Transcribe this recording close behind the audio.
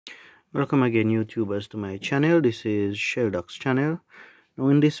Welcome again, YouTubers, to my channel. This is Sheldoc's channel. Now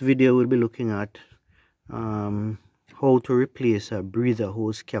in this video we'll be looking at how to replace a breather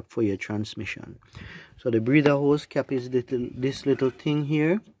hose cap for your transmission. So the breather hose cap is this little thing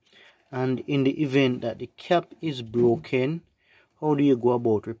here, and in the event that the cap is broken, how do you go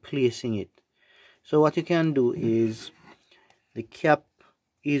about replacing it? So what you can do is, the cap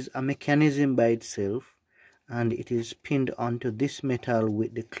is a mechanism by itself, and it is pinned onto this metal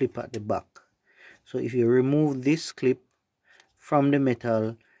with the clip at the back. So if you remove this clip from the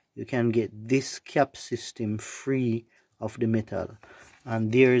metal, you can get this cap system free of the metal.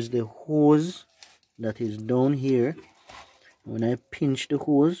 And there is the hose that is down here. When I pinch the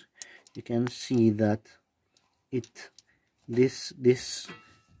hose, you can see that this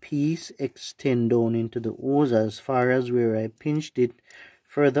piece extend down into the hose as far as where I pinched it.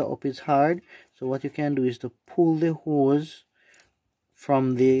 Further up is hard, so what you can do is to pull the hose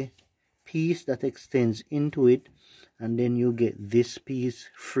from the piece that extends into it, and then you get this piece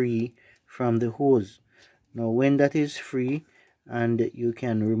free from the hose. Now when that is free and you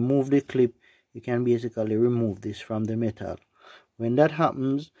can remove the clip, you can basically remove this from the metal. When that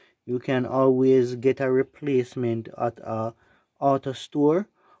happens, you can always get a replacement at a auto store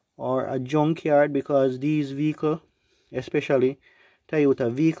or a junkyard, because these vehicles, especially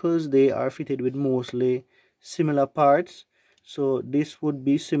Toyota vehicles, they are fitted with mostly similar parts. So this would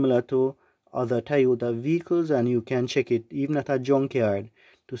be similar to other Toyota vehicles, and you can check it even at a junkyard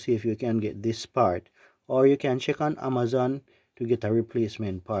to see if you can get this part, or you can check on Amazon to get a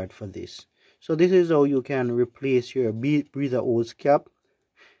replacement part for this. So this is how you can replace your breather hose cap,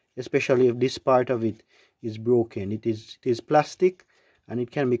 especially if this part of it is broken. It is plastic and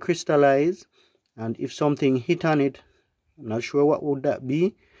it can be crystallized, and if something hit on it, I'm not sure what would that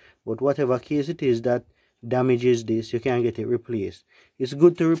be, but whatever case it is that damages this, you can get it replaced. It's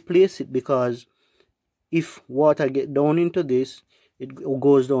good to replace it, because if water get down into this, it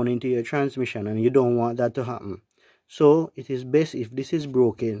goes down into your transmission, and you don't want that to happen. So it is best, if this is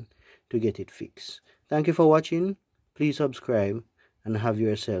broken, to get it fixed. Thank you for watching. Please subscribe and have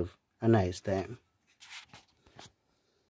yourself a nice time.